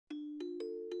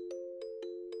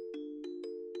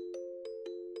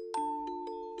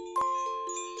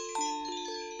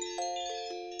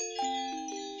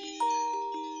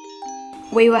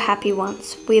We were happy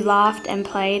once. We laughed and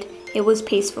played. It was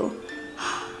peaceful.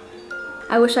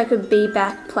 I wish I could be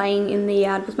back playing in the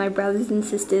yard with my brothers and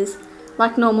sisters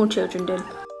like normal children did.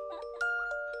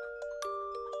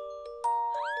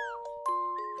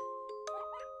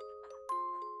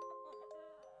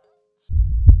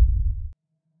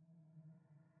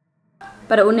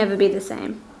 But it will never be the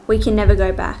same. We can never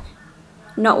go back.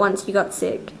 Not once you got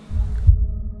sick.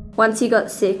 Once you got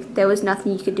sick, there was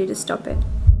nothing you could do to stop it.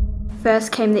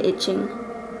 First came the itching,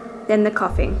 then the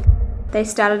coughing. They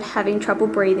started having trouble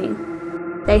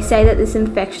breathing. They say that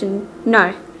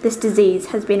this disease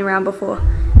has been around before,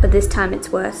 but this time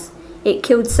it's worse. It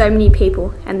killed so many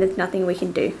people, and there's nothing we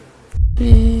can do.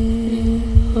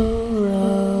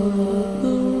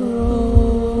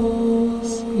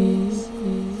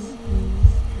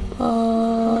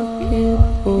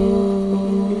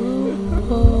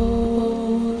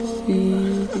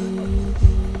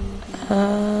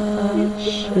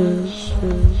 Ashes,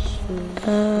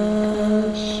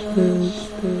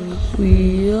 ashes.